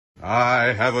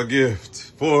I have a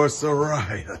gift for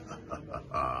Soraya.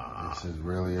 This is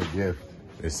really a gift.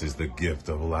 This is the gift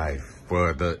of life.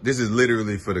 This is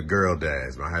literally for the girl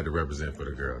dads. I had to represent for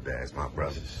the girl dads, my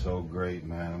brother. This is so great,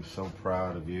 man. I'm so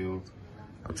proud of you.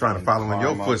 I'm trying to follow in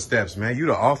your footsteps, man. You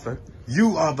the author.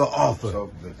 You are the author.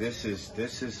 So, but this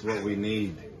is what we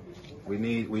need. We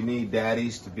need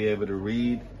daddies to be able to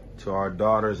read to our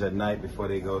daughters at night before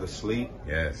they go to sleep.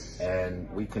 Yes. And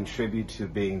we contribute to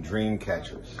being dream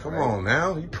catchers. Come on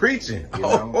now, you preaching. You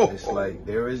know, it's like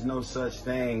there is no such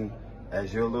thing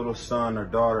as your little son or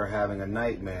daughter having a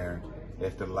nightmare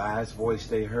if the last voice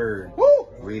they heard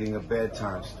reading a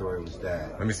bedtime story was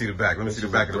dad. Let me see the back. Let me see the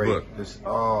back of the book.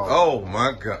 Oh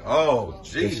my God. Oh,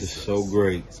 Jesus. This is so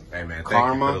great. Hey, man,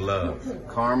 thank you for the love.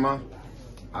 Karma,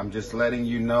 I'm just letting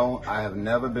you know I have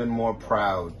never been more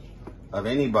proud of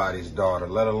anybody's daughter,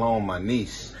 let alone my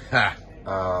niece.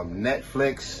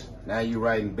 Netflix, now you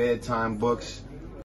writing bedtime books.